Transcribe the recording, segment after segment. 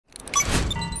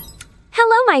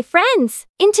Hello my friends!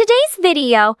 In today's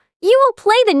video, you will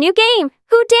play the new game,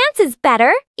 Who Dances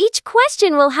Better? Each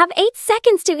question will have 8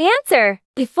 seconds to answer.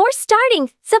 Before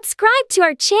starting, subscribe to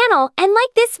our channel and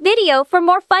like this video for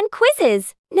more fun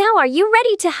quizzes. Now are you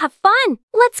ready to have fun?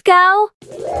 Let's go!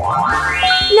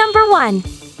 Number 1.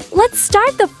 Let's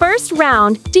start the first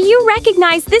round. Do you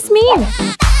recognize this meme?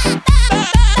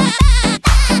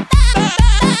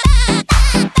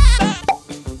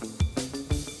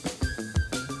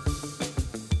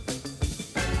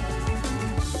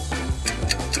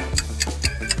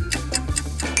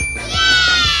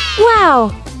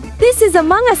 Wow! This is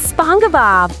Among Us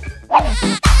SpongeBob.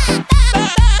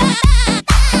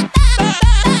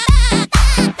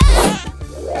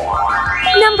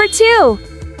 Number 2.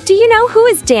 Do you know who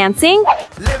is dancing?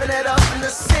 Living it up in the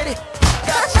city.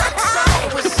 Got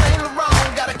shot with Saint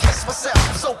Laurent. Gotta kiss myself,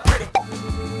 I'm so pretty.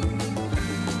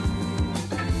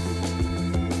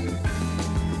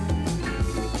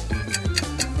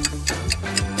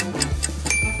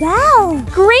 Wow!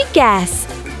 Great guess!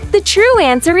 The true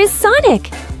answer is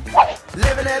Sonic.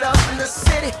 Living it up in the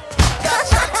city. Got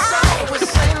shot with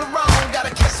Saint Laurent.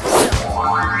 Gotta kiss myself.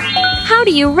 How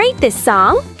do you rate this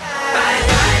song?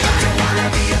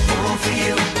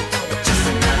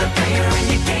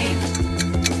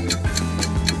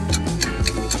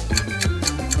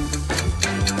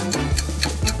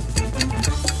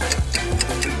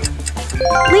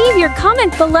 Leave your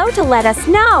comment below to let us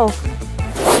know.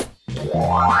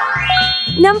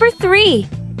 Number 3.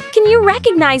 Can you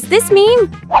recognize this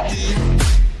meme?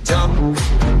 Jump,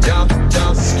 jump,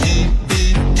 jump, ski,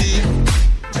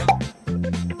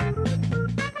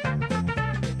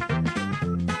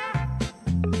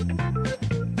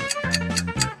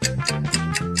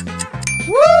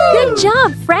 Good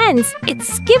job, friends!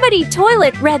 It's Skibbity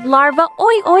Toilet Red Larva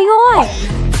Oi Oi Oi!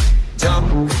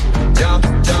 jump, jump,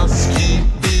 jump, ski,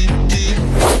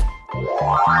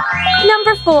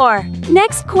 Number 4.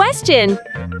 Next question.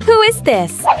 Who is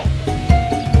this?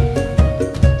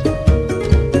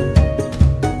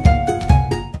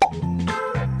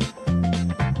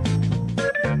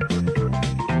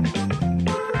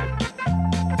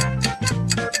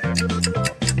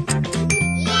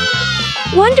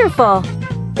 Wonderful!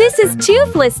 This is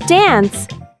Toothless Dance.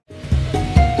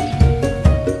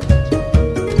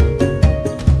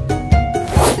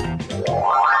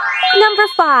 Number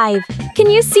 5. Can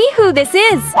you see who this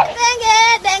is?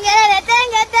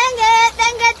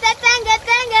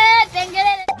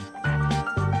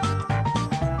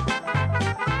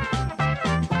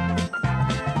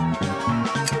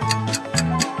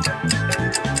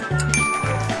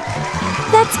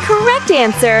 That's correct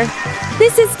answer.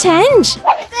 This is Tenj.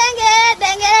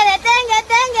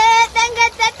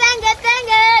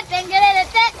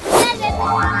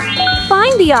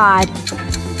 Find the odd.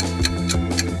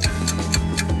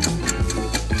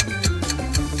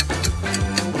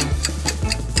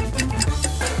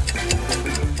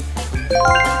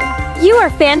 You are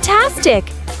fantastic.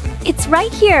 It's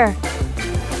right here.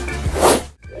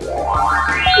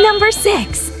 Number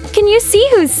 6. Can you see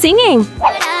who's singing?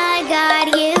 I got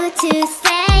you to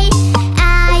say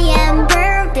I am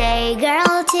birthday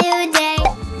girl today.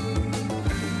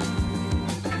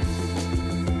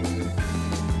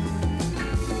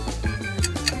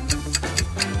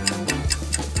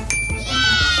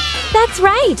 That's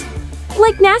right.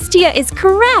 Like Nastya is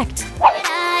correct.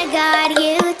 I got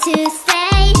you to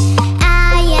say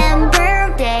I am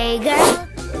birthday girl.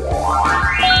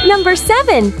 Number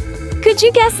 7. Could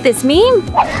you guess this meme?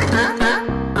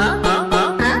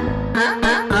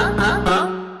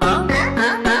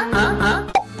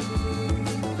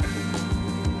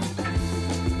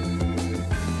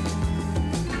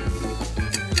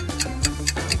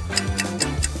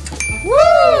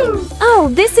 Woo! Oh,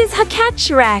 this is Hakat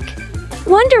Shrek.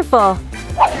 Wonderful.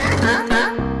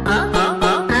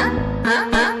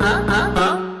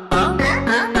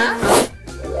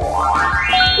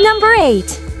 Number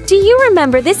 8. Do you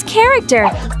remember this character?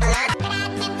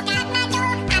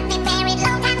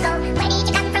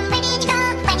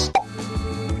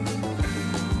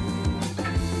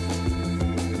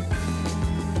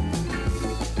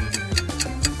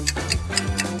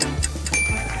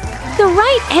 The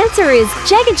right answer is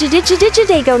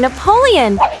Jegajadigidigidago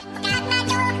Napoleon.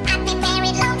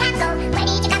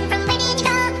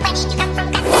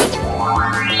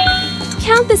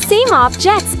 Count the same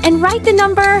objects and write the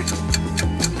number.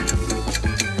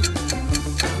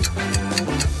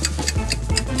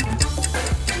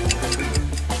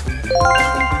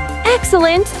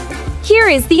 Excellent! Here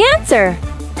is the answer.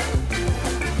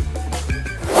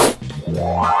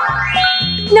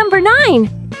 Number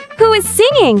 9. Who is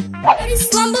singing? Party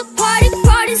slumber, party,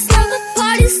 party slumber,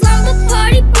 party, slumber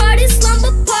party, party,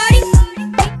 slumber party.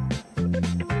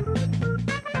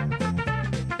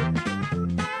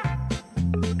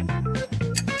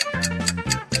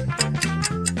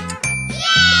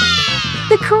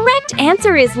 The correct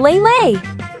answer is Lele.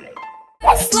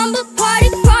 Slumber party,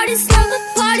 party, slumber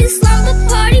party, slumber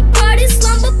party, party,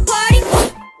 slumber party.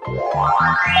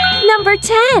 Number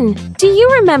 10. Do you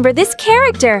remember this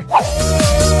character?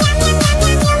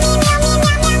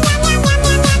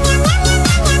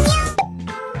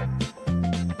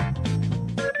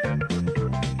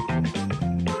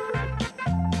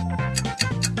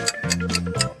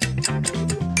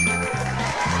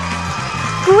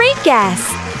 Great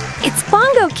guess! It's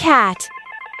Bongo Cat.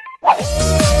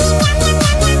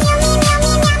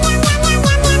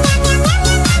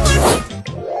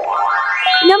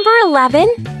 Number 11.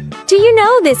 Do you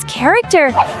know this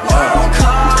character?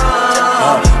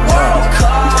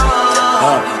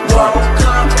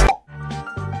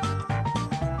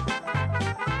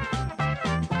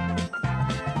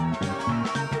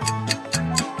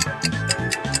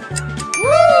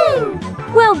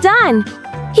 Well done!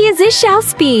 He is Xiao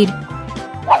Speed.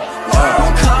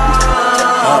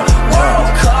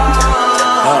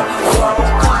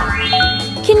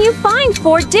 Can you find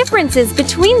 4 differences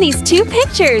between these 2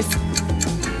 pictures?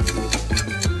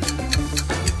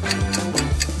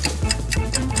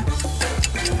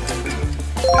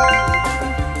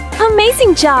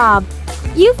 Amazing job!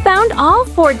 You found all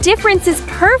 4 differences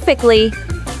perfectly.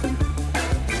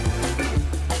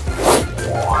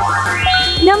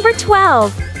 Number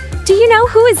 12. Do you know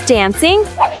who is dancing?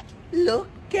 Look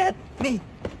at me.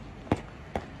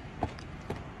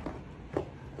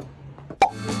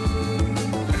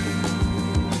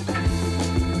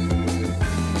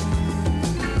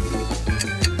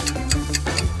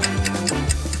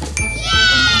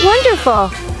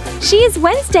 Wonderful! She is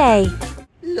Wednesday.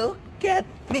 Look at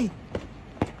me.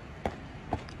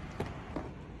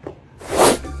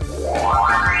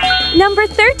 Number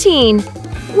 13.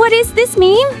 What does this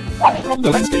mean? From the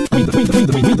landscape, from the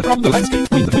landscape, from the landscape,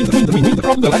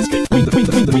 from the landscape,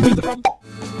 from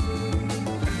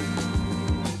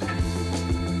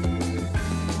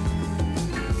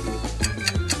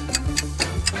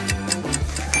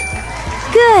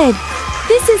Good!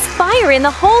 This is fire in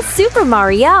the whole Super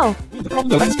Mario. from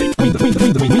the landscape, from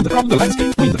the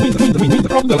landscape,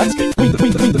 from the landscape,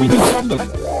 from the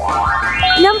landscape.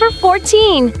 Number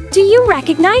 14. Do you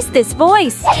recognize this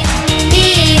voice?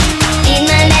 In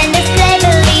my land of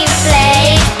cleverly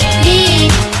play.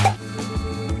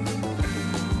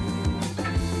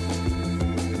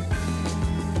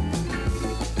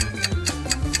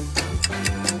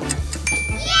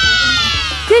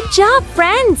 Good job,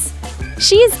 friends!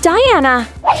 She is Diana.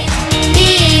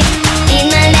 In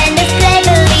my land of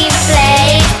cleverly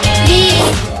play.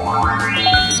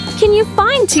 Can you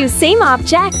find 2 same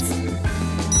objects?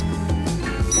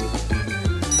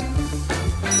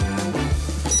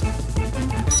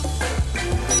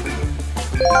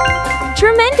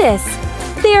 Tremendous!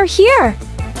 They are here.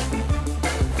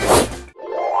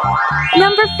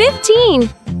 Number 15.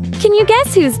 Can you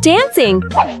guess who's dancing?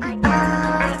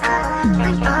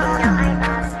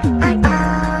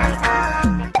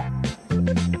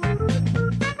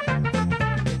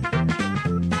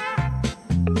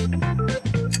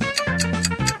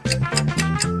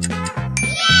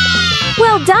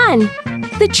 Well done!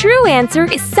 The true answer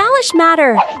is Salish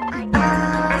Matter.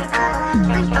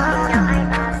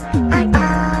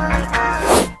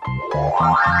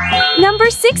 Number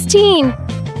 16.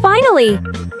 Finally,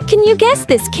 can you guess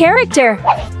this character?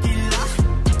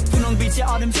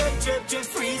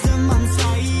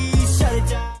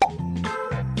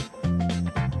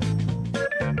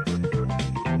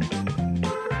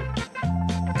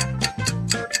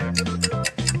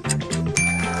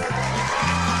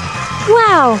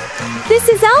 Wow, this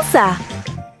is Elsa.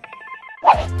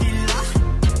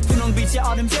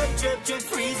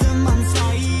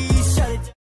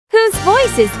 Whose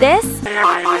voice is this?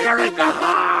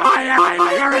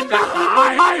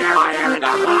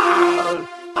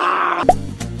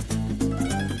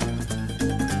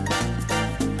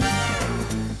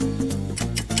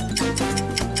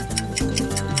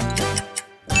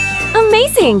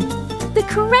 Amazing! The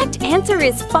correct answer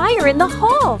is fire in the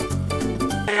hole.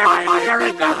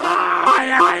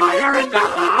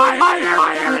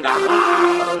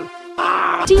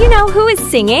 Do you know who is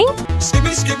singing?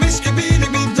 Skibby, skibby, skibby,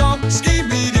 dibby, dog.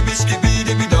 Skibby, dibby, skibby,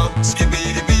 dibby, dog.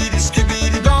 Skibby, dibby, skibby,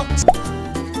 dibby, dog.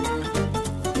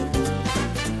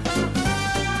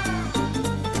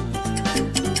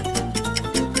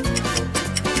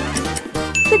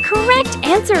 The correct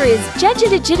answer is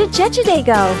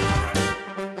Jejidajidajejidego.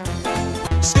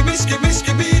 skibby skibby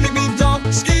skibby dibby dog,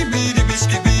 skibby dibby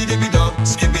skibby dibby dog,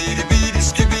 skibby dibby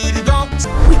skibby dog.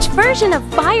 Which version of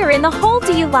Fire in the Hole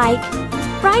do you like?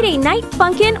 Friday Night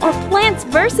Funkin' or Plants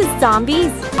vs.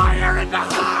 Zombies? Fire in the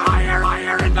hole,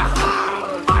 fire in the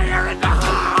hole, fire in the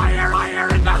hole, fire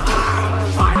in the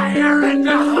hole, fire in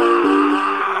the hole,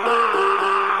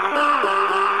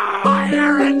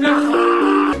 fire in the hole.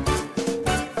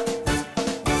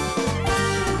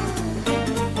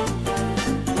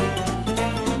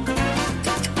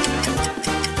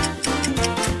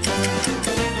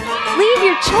 Leave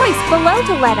your choice below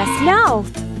to let us know.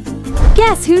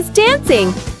 Guess who's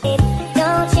dancing?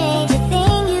 Don't change a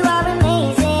thing, you are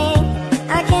amazing.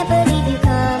 I can't believe you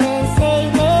come and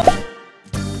save me.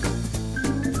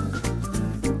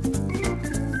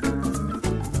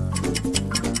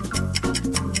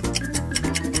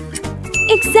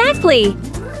 Exactly!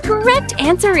 Correct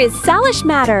answer is Salish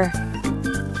matter.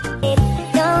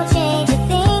 Don't change a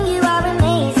thing, you are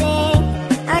amazing.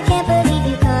 I can't believe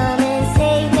you come and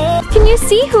save me. Can you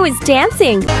see who is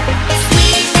dancing?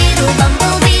 Sweet little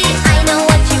bumblebee, I know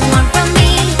what you want from me.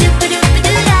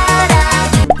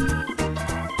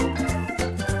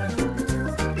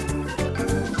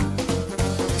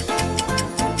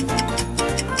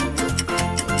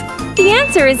 The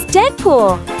answer is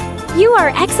Deadpool. You are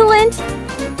excellent. Sweet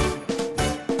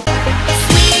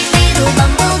little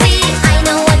bumblebee, I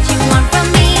know what you want from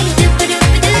me.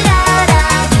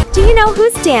 Do you know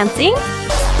who's dancing?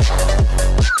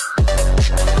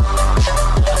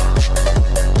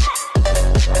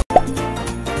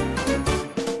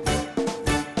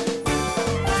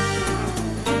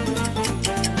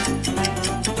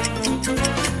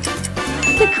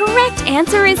 The correct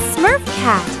answer is Smurf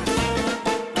Cat.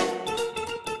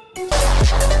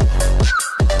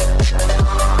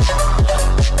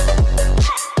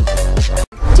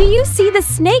 Do you see the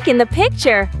snake in the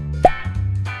picture?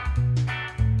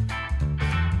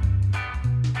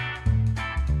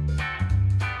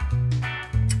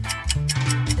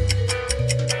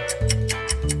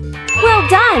 Well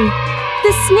done!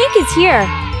 The snake is here.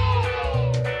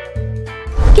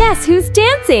 Guess who's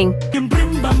dancing?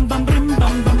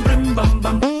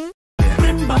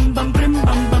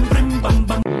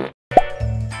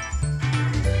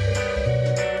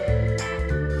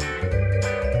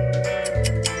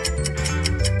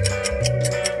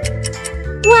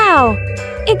 Wow!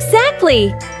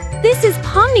 Exactly! This is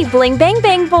Pomni Bling Bang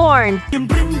Bang Born.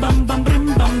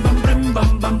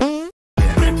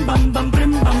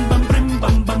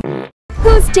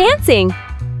 Who's dancing?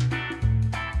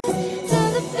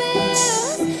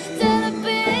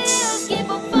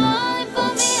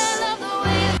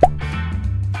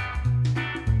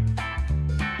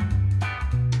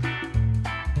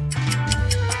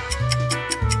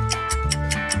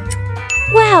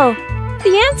 Wow!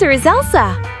 The answer is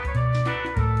Elsa.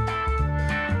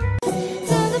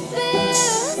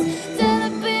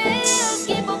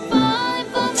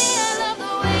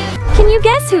 Can you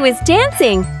guess who is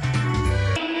dancing?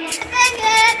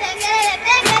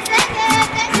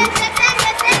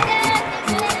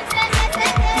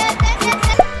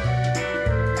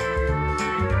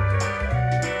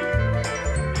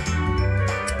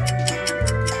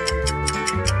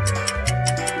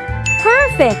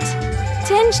 Perfect!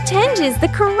 Tenj is the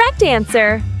correct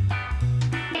answer.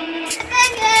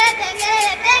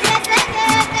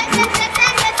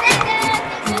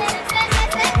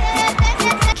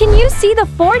 Can you see the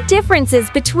 4 differences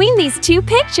between these 2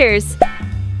 pictures?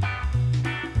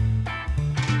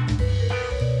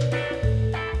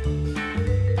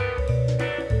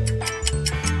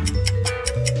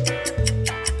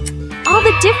 All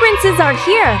the differences are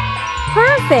here.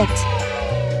 Perfect!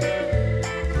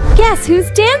 Guess who's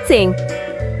dancing?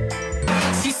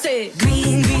 She said,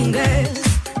 green, green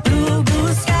grass, blue,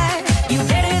 blue sky. You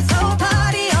ready for a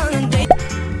party on a day?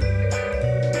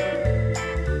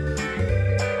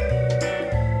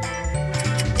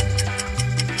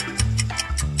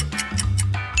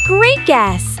 Great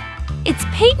guess! It's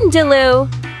Payton Delu.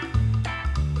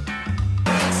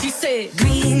 She said,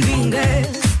 green, green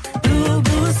grass, blue,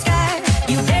 blue sky.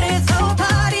 You ready for a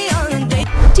party on a day?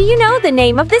 Do you know the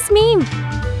name of this meme?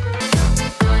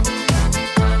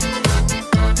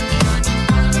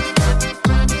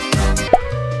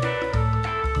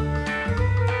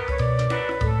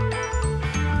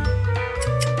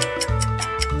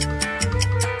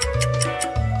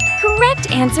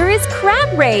 Correct answer is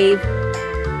Crab Rave.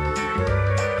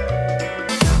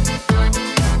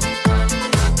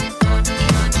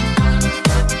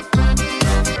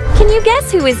 Can you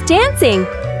guess who is dancing?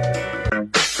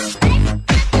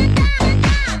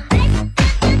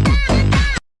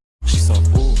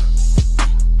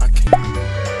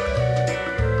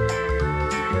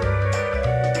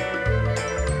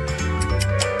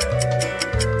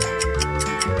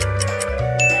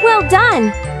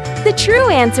 The true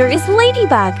answer is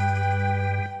ladybug.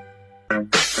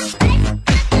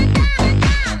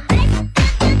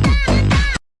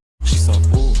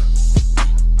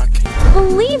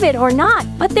 Believe it or not,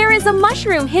 but there is a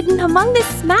mushroom hidden among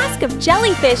this mask of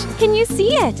jellyfish. Can you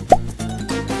see it?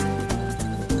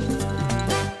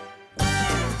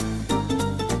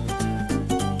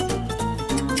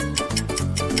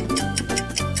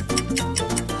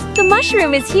 The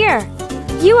mushroom is here.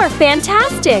 You are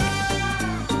fantastic.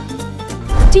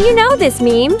 Do you know this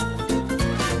meme?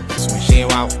 When she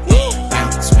walk,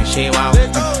 bounce when she walk,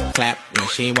 clap when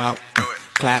she walk,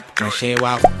 clap when she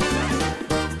walk.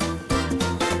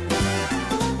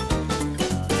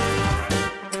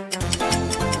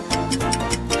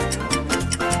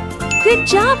 Good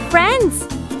job, friends!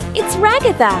 It's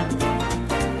Ragatha.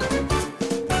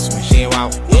 When she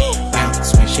walk,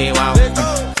 bounce when she walk,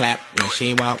 clap when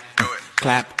she walk,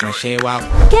 clap when she walk.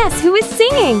 Guess who is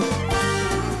singing?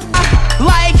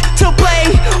 Like to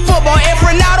play football. If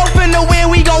Ronaldo finna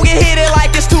win, we gon' get hit it like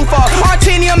it's too far.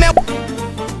 Artinium and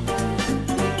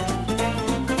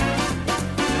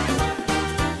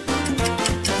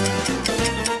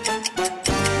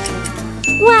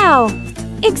Wow!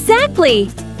 Exactly!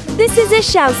 This is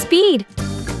Ishao Speed.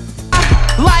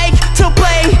 like to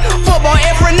play football.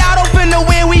 If Ronaldo finna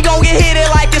win, we gon' get hit it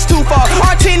like it's too far.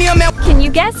 Artinium and Can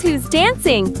you guess who's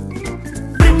dancing?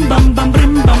 Brim bam bam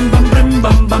brim bam bam brim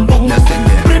bam bam boom.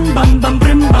 Brim bam bam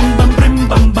brim bam bam brim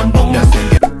bam bam boom.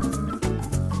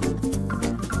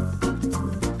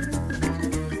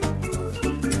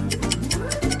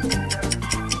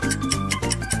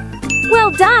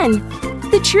 Well done!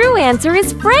 The true answer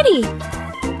is Freddy.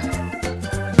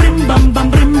 Brim bam bam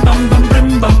brim bam bam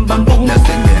brim bam bam boom.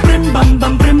 Brim bam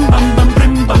bam brim bam bam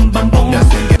brim bam bam boom.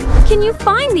 Can you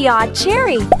find the odd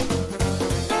cherry?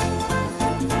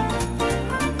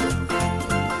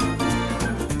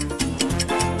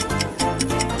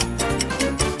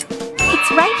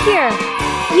 It's right here.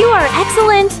 You are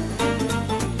excellent.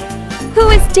 Who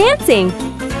is dancing?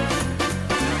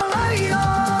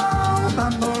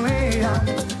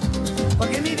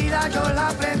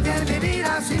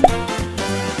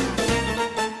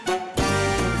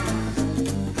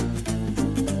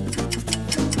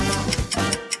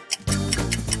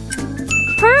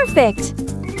 Perfect!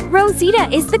 Rosita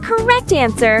is the correct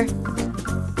answer.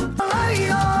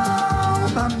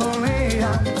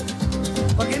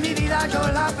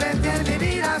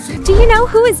 Do you know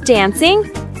who is dancing?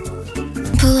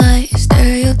 Polite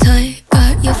stereotype,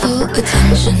 got your full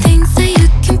attention. Thinks that you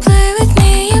can play with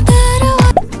me, you better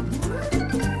watch.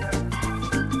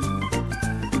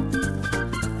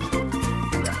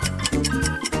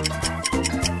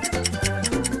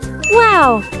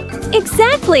 Wow!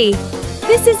 Exactly!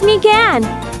 This is Megan.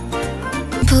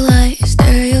 Polite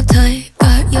stereotype,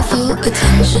 got your full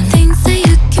attention. Thinks that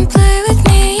you can play with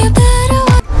me, you better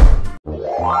watch.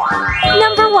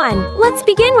 Number 1. Let's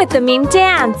begin with the meme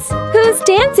dance. Who's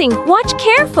dancing? Watch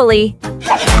carefully.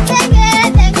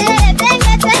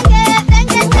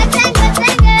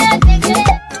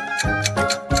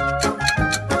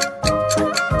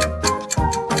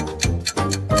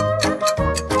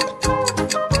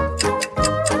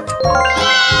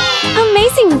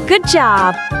 Amazing! Good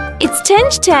job! It's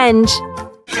Tenj Tenj.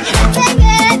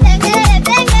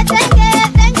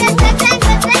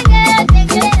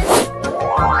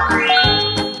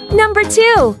 Number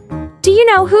 2. Do you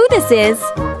know who this is?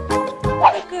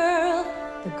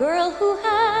 The girl who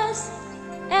has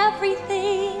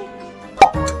everything.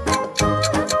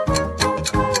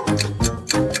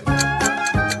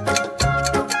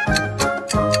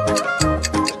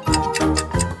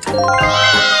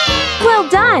 Well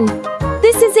done!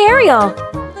 This is Ariel.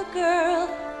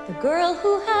 The girl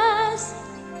who has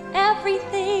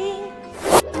everything.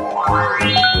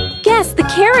 Guess the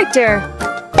character.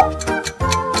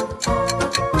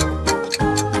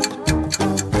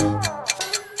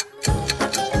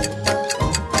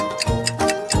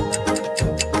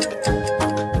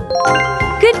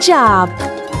 Good job!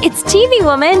 It's TV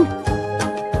Woman.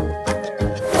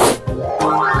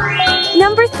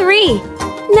 Number 3.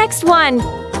 Next one.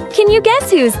 Can you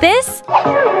guess who's this?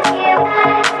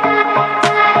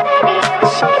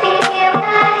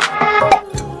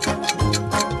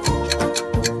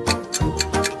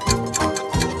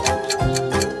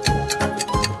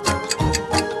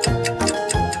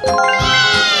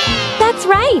 That's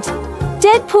right!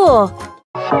 Deadpool.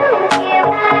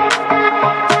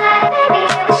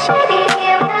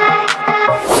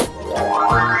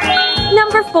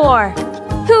 Number 4.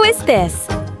 Who is this?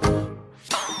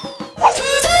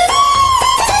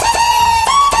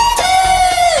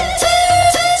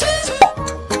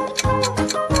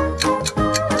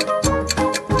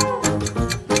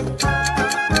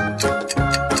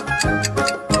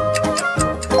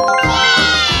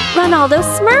 Although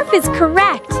Smurf is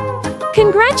correct.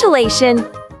 Congratulations!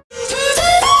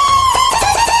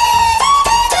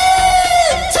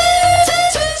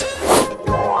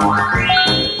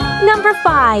 Number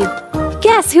 5.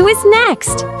 Guess who is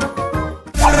next?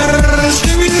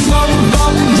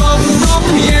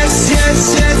 Yes,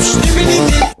 yes, yes,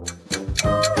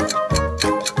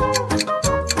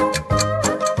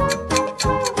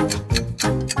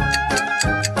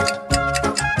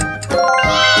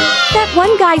 That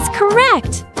one guy's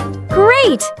correct.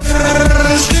 Great!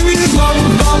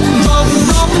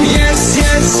 yes,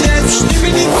 yes, yes,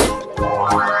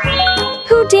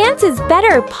 Who dances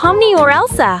better, Pomni or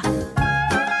Elsa?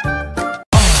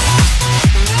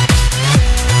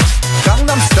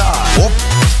 Gangnam Style. Op,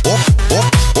 op, op,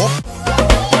 op.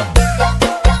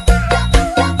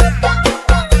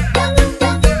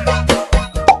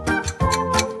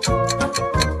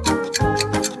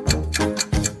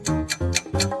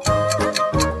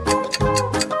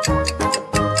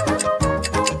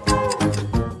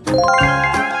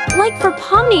 Like for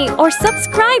Pomni or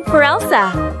subscribe for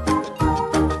Elsa.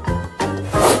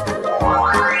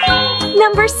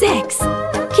 Number 6.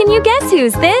 Can you guess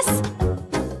who's this?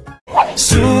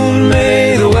 Soon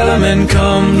may the wellerman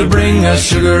come to bring us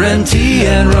sugar and tea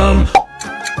and rum.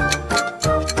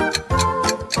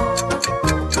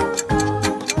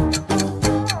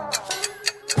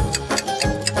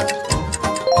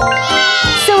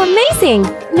 So amazing!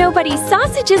 Nobody's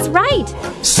sausage is right.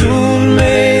 Soon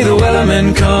may the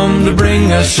wellerman come to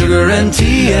bring us sugar and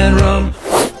tea and rum.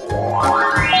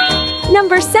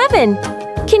 Number 7.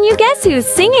 Can you guess who's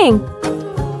singing?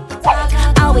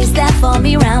 Always there for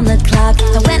me round the clock.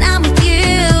 And when I'm with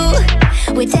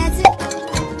you, we dance it.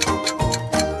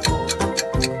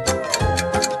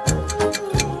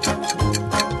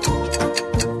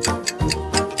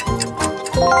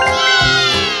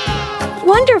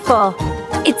 Wonderful!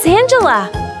 It's Angela.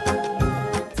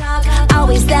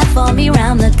 Always there for me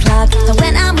round the clock. And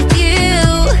when I'm with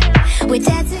you, we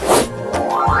dance it.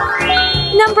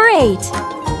 Number 8.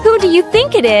 Who do you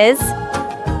think it is?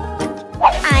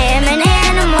 I am an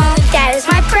animal, that is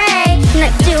my prey.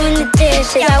 Not doing the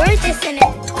dishes, yeah, we're dissing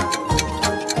it.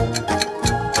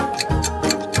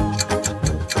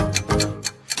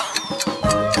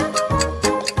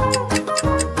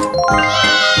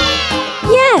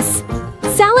 Yes!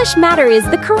 Salish matter is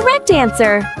the correct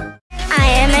answer. I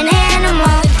am an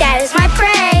animal, that is my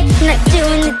prey. Not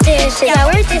doing the dishes, yeah,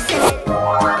 we're dissing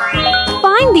it.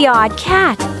 Find the odd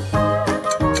cat.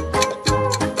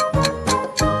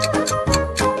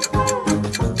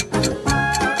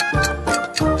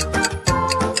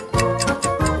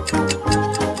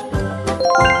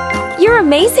 You're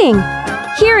amazing!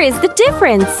 Here is the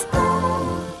difference.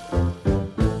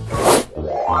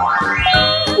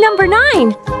 Number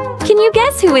 9. Can you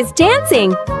guess who is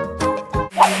dancing?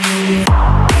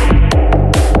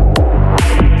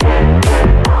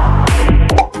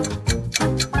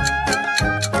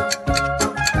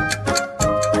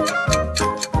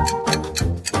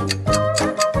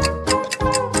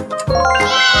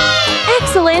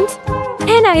 Excellent!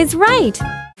 Anna is right.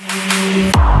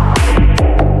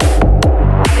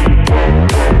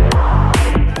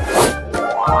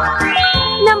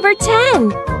 Number 10.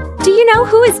 Do you know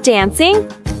who is dancing?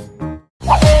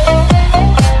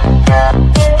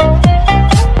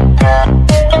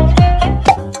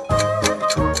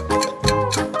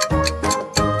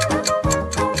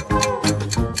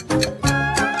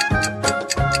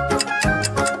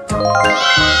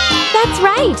 That's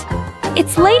right.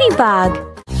 It's Ladybug.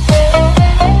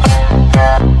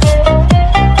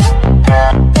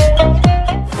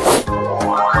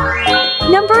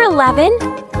 Number 11.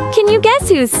 Can you guess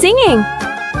who's singing?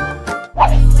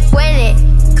 When it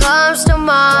comes to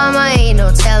mama, ain't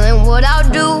no telling what I'll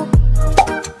do.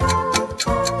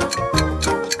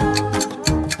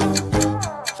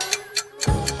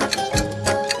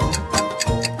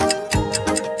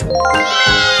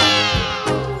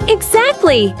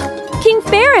 Exactly! King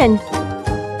Farron.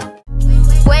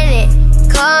 When it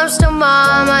comes to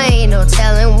mama, ain't no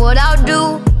telling what I'll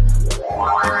do.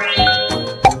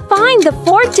 Find the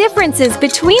 4 differences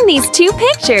between these 2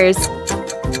 pictures.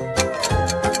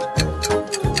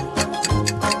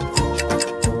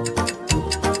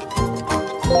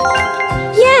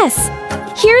 Yes!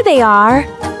 Here they are.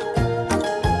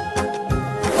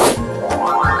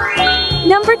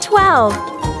 Number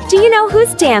 12. Do you know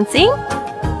who's dancing?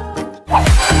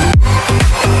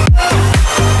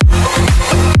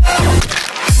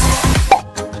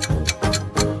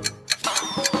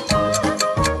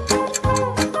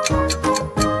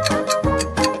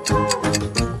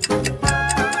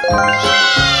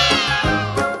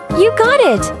 You got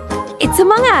it! It's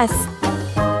Among Us.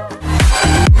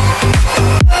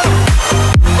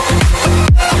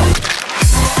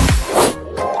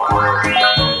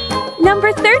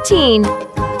 Number 13.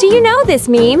 Do you know this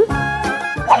meme?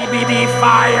 Skibidi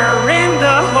fire in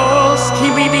the hole,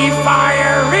 skibidi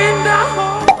fire in the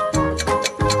hole.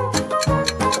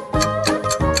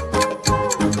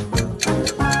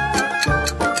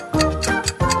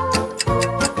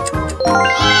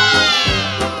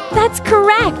 That's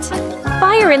correct.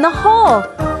 Fire in the hole.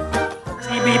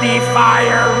 Skibidi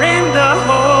fire in the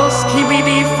hole,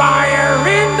 skibidi fire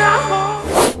in the hole.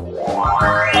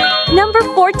 Number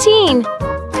 14.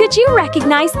 Could you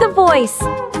recognize the voice?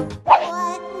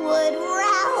 What would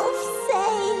Ralph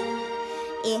say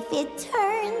if it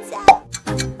turns out?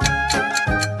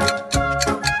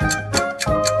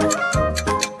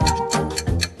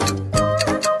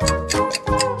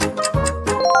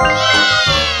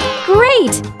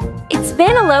 Great! It's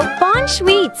Vanellope Bon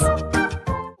Schweetz.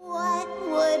 What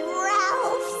would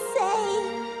Ralph say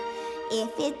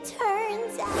if it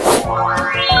turns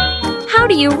out? How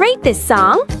do you rate this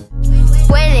song?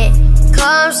 When it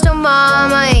comes to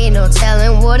mama, ain't no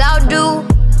telling what I'll do.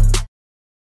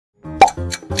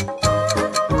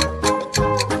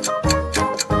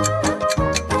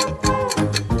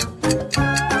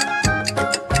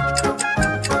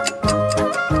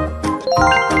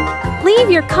 Leave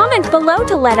your comment below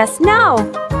to let us know.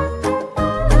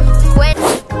 When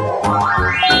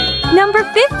Number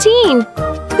 15.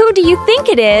 Who do you think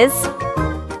it is?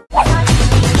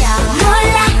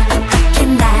 몰라,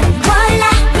 난 몰라,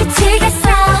 미치겠어.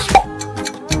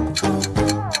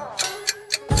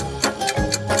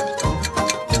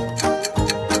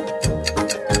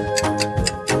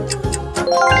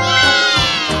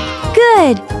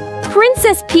 Good.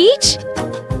 Princess Peach?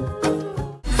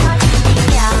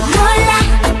 몰라,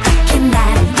 난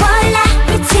몰라,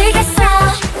 미치겠어.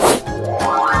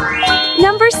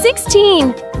 Number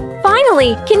 16.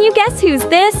 Finally, can you guess who's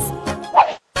this?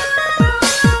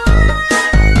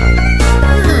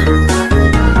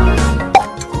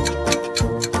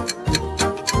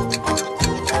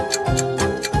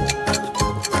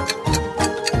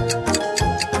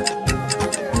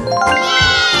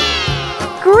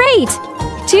 Great!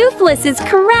 Toothless is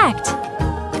correct.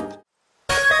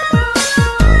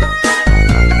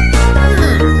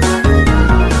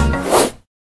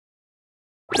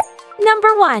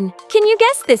 Number 1. Can you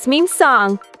guess this meme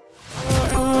song?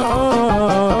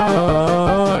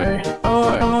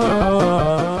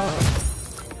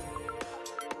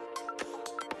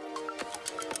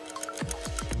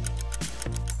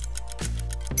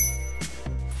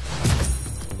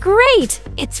 Great!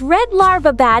 It's Red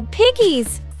Larva Bad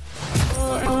Piggies.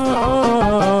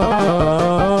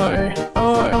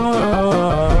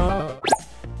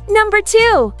 Number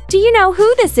 2. Do you know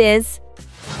who this is?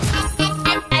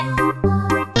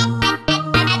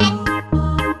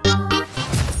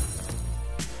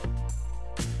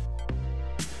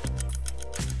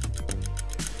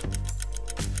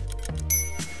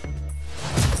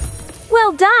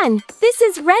 Well done! This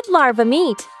is Red Larva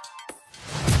Meat.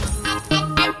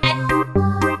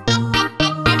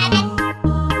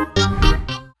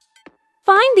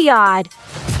 Find the odd.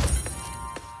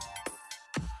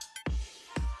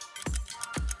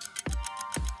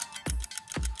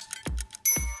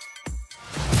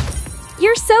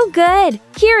 You're so good!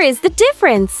 Here is the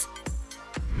difference.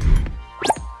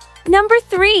 Number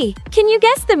 3. Can you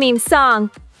guess the meme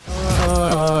song?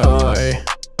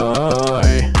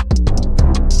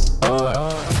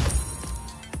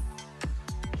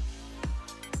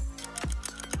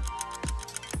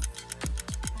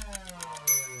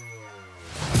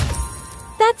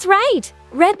 That's right!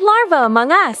 Red Larva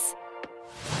Among Us.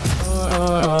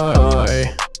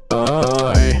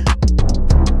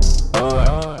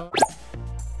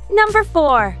 Number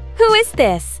 4. Who is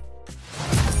this?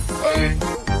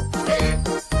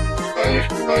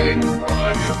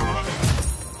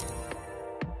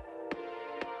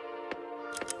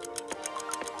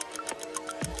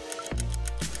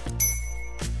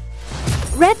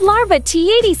 Red Larva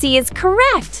TADC is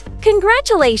correct!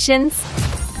 Congratulations!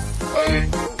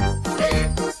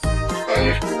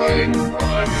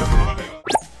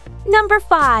 Number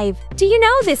 5. Do you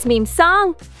know this meme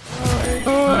song?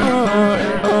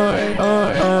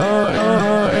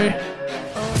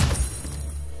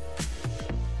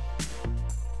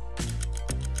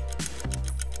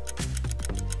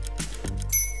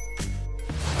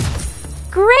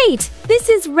 Great! This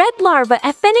is Red Larva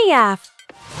FNAF.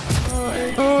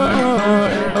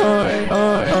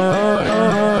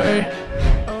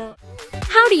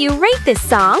 How do you rate this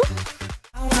song?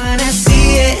 I wanna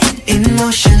see it in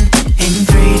motion in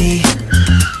 3D.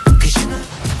 'Cause you know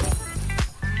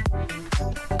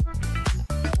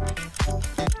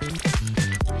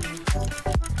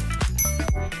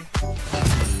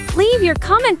Leave your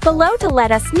below to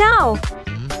let us know.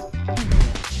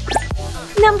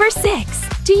 Number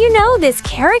 6. Do you know this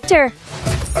character?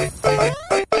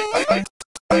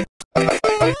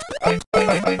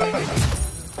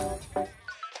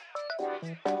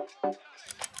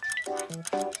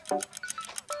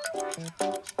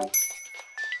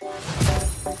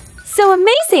 So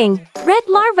amazing! Red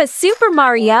Larva Super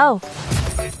Mario.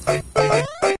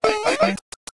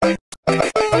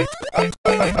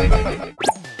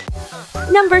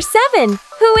 Number 7.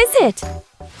 Who is it?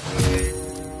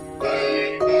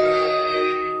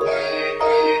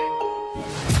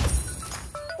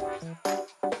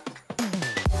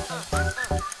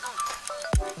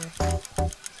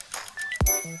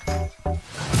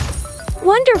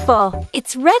 Wonderful!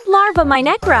 It's Red Larva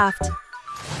Minecraft.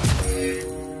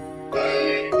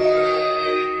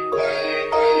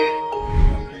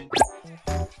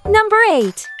 Number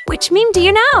 8. Which meme do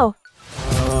you know?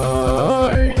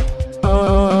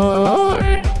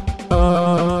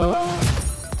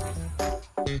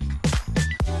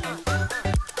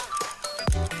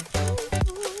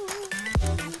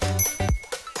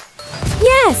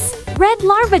 Yes! Red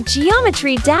Larva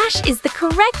Geometry Dash is the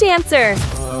correct answer.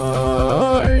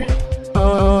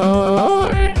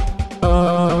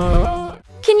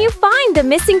 Can you find the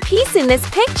missing piece in this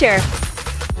picture?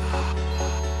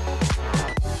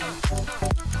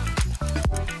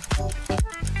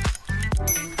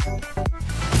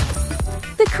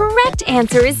 The correct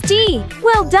answer is D.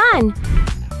 Well done!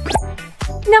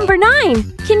 Number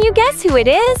 9. Can you guess who it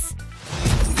is?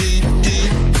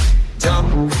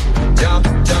 Jump, jump,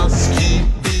 jump, ski,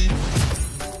 beat.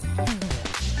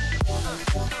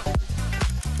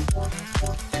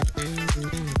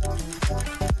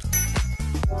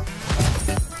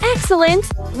 Excellent!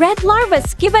 Red Larva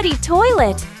Skibidi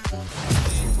Toilet.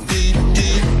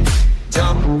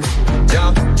 Jump,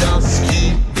 jump, jump,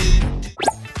 ski, beat.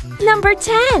 Number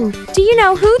 10. Do you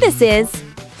know who this is?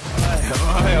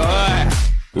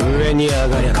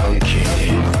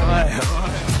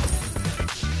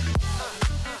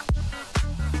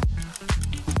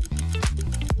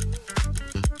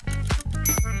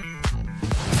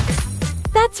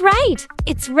 That's right!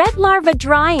 It's Red Larva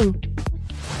Drawing.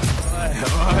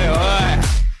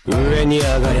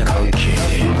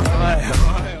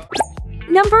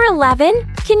 Number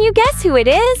 11. Can you guess who it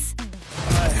is?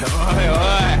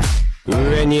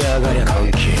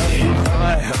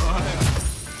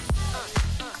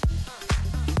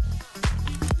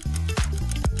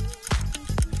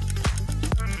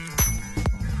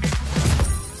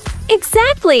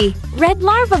 Exactly! Red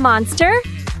Larva Monster.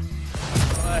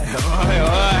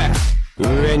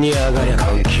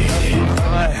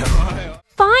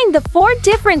 Find the 4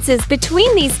 differences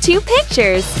between these two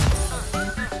pictures.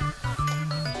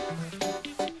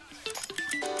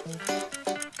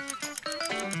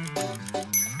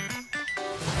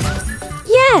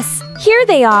 Yes, here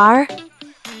they are.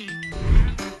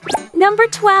 Number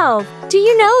 12. Do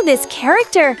you know this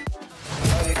character?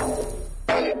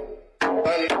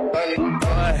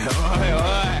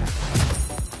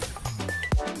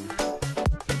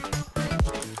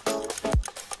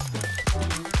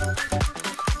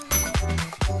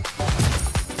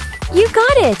 You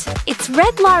got it! It's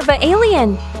Red Larva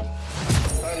Alien.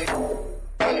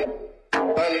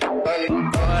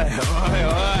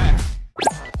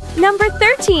 Number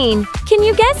 13. Can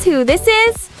you guess who this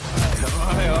is?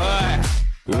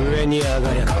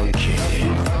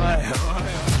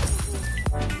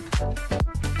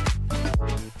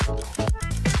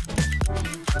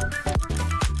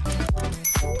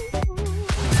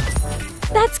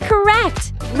 That's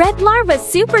correct! Red Larva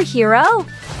Superhero.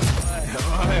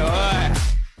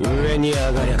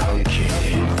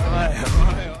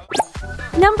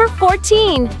 Number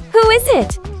 14. Who is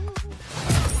it?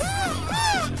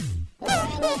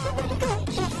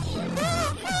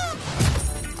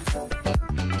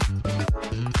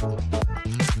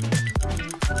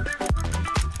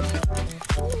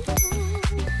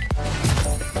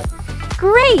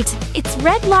 Great! It's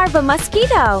Red Larva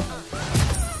Mosquito.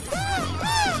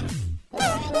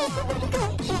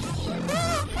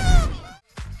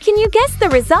 Can you guess the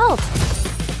result?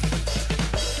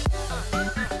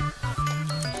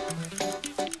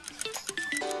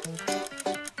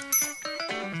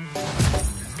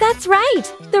 That's right!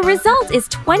 The result is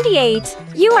 28.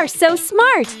 You are so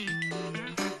smart!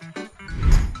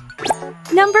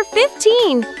 Number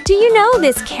 15. Do you know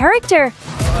this character?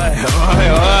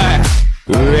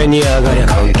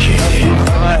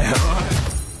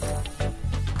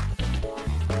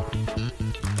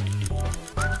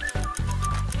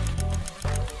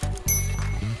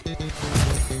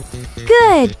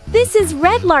 Good! This is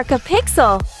Red Larva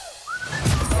Pixel.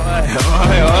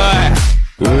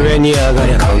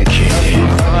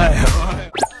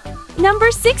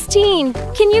 Number 16.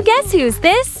 Can you guess who's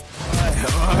this?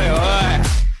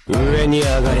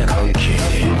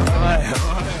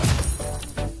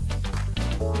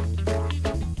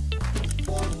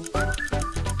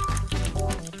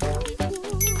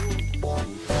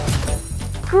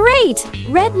 Great!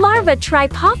 Red larva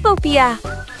trypophobia.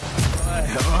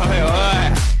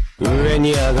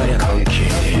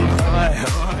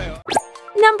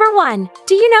 Number 1.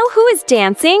 Do you know who is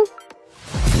dancing?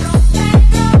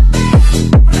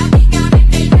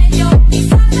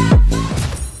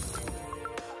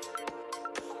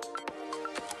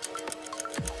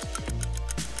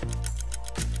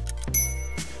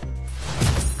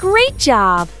 Great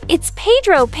job! It's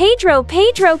Pedro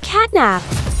Catnap.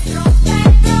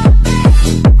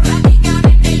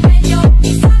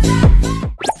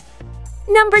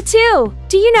 Number 2.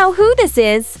 Do you know who this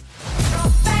is?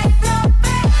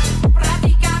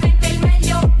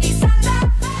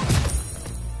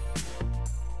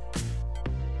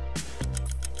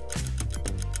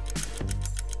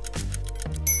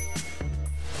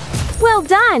 Well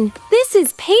done! This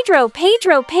is Pedro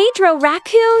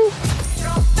Raccoon.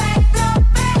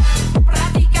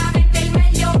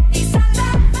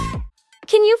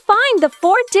 Can you find the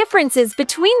 4 differences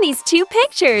between these two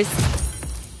pictures?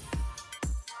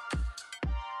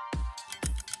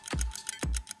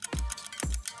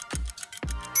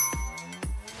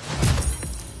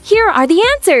 Here are the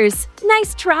answers.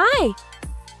 Nice try!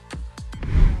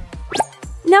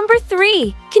 Number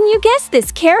 3. Can you guess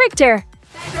this character?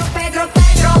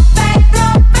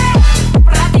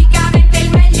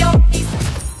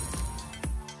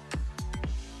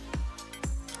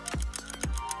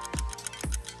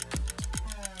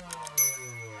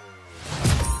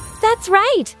 That's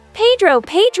right! Pedro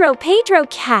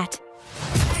Cat.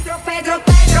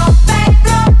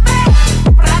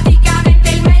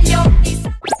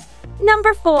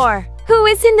 Number 4. Who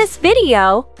is in this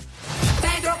video?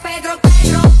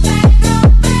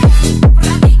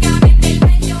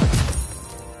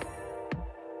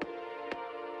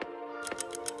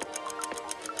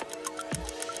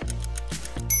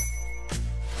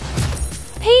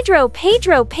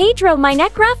 Pedro,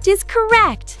 Minecraft is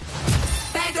correct.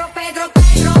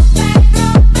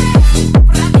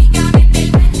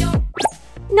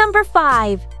 Number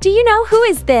 5. Do you know who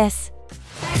is this?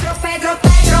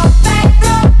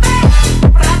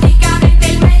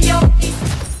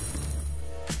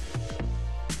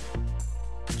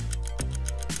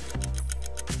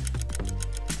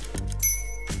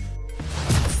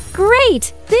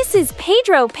 Great! This is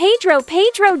Pedro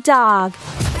Dog.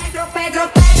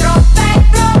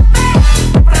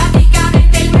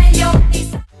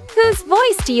 Whose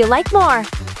voice do you like more?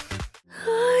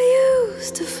 I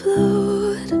used to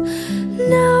float,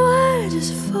 now I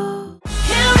just fall.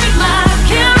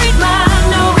 Can't read my,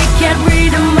 no, we can't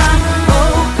read my,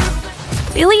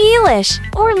 oh. Billie Eilish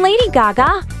or Lady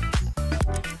Gaga?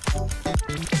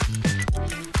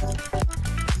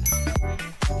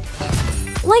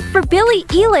 Like for Billie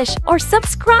Eilish or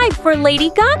subscribe for Lady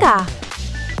Gaga.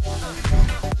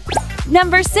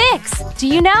 Number 6. Do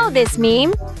you know this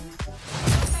meme?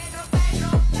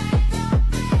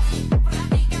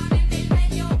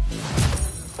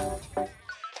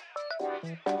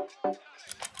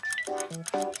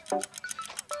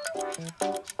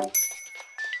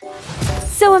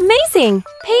 So amazing!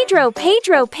 Pedro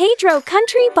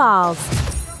Country Balls.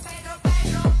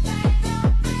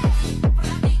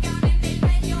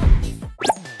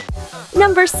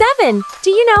 Number 7. Do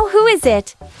you know who is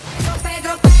it?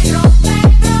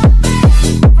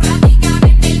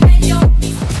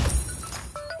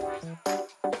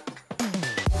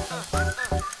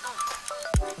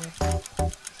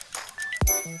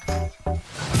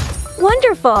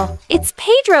 Wonderful! It's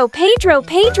Pedro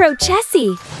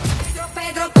Chessy.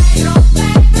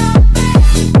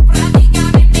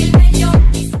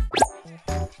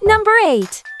 Number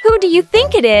 8. Who do you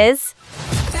think it is?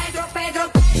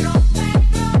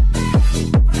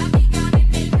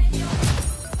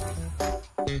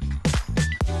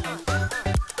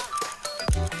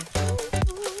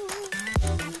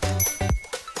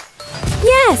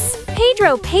 Yes!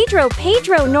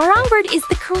 Pedro Norongbird is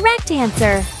the correct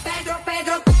answer.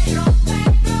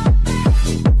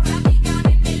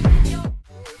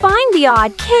 Find the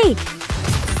odd cake.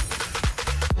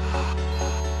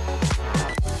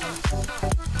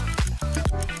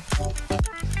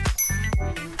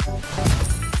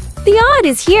 The odd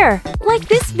is here. Like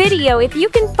this video if you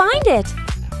can find it.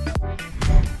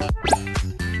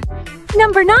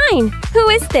 Number 9. Who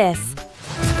is this?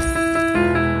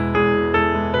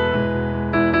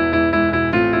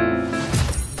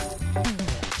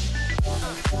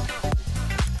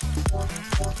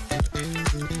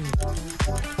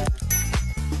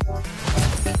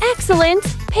 Excellent!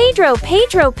 Pedro,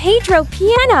 Pedro, Pedro,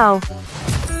 piano!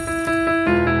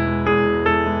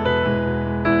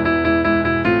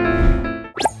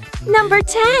 Number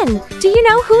 10. Do you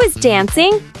know who is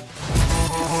dancing?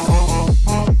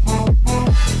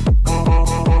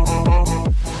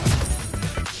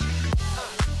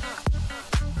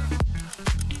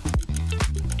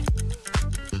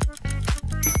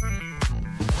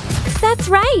 That's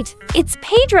right! It's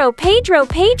Pedro, Pedro,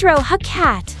 Pedro, a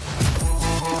cat.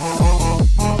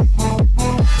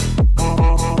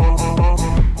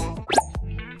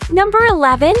 Number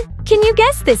 11. Can you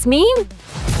guess this meme?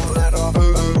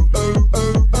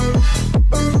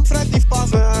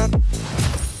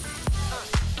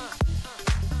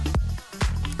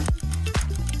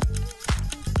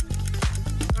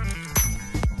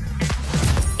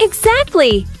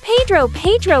 Exactly! Pedro,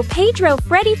 Pedro, Pedro,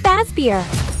 Freddy Fazbear.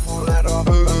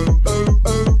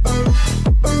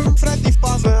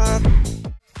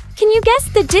 Can you guess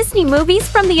the Disney movies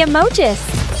from the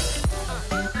emojis?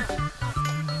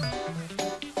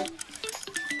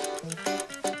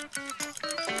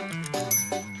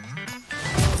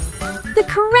 The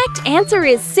correct answer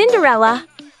is Cinderella.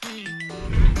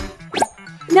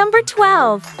 Number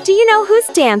 12. Do you know who's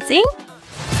dancing?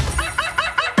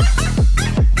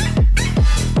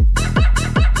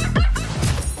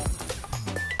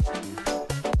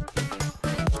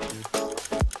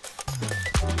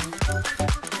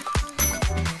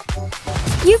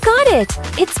 You got it!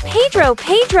 It's Pedro,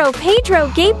 Pedro,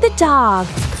 Pedro, Gabe the dog.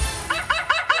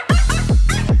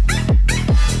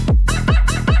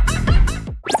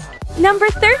 Number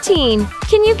 13.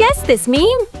 Can you guess this meme?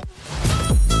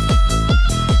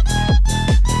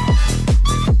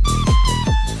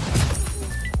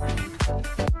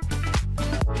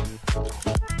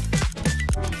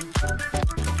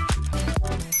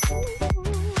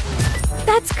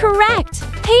 That's correct!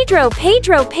 Pedro,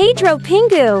 Pedro, Pedro,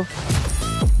 Pingu.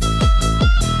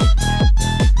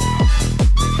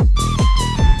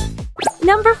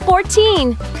 Number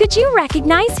 14. Could you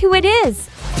recognize who it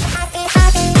is?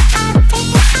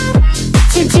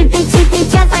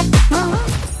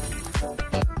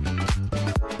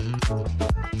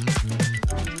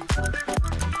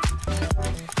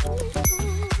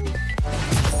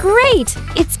 Great!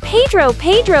 It's Pedro,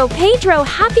 Pedro, Pedro,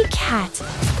 Happy Cat.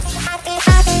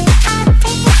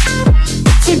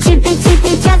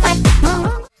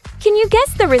 Can you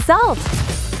guess the result?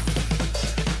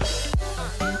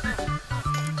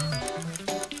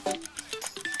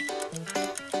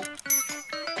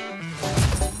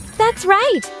 That's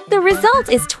right! The result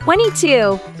is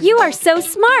 22. You are so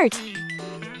smart!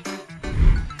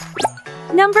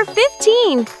 Number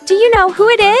 15. Do you know who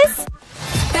it is?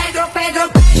 Pedro, Pedro,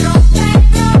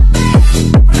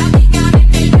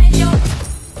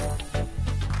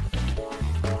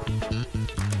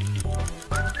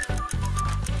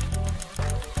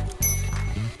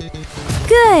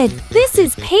 Good! This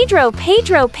is Pedro,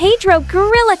 Pedro, Pedro,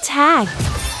 Gorilla Tag.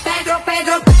 Pedro,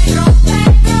 Pedro,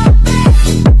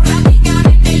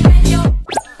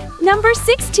 Number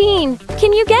 16.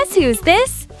 Can you guess who's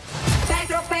this?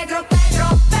 Pedro, Pedro, Pedro,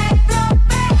 Pedro,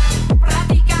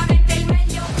 prácticamente el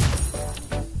medio.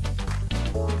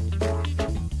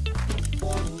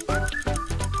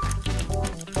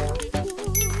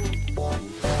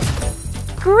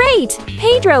 Great!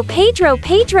 Pedro, Pedro,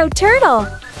 Pedro, Turtle.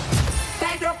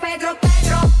 Pedro, Pedro,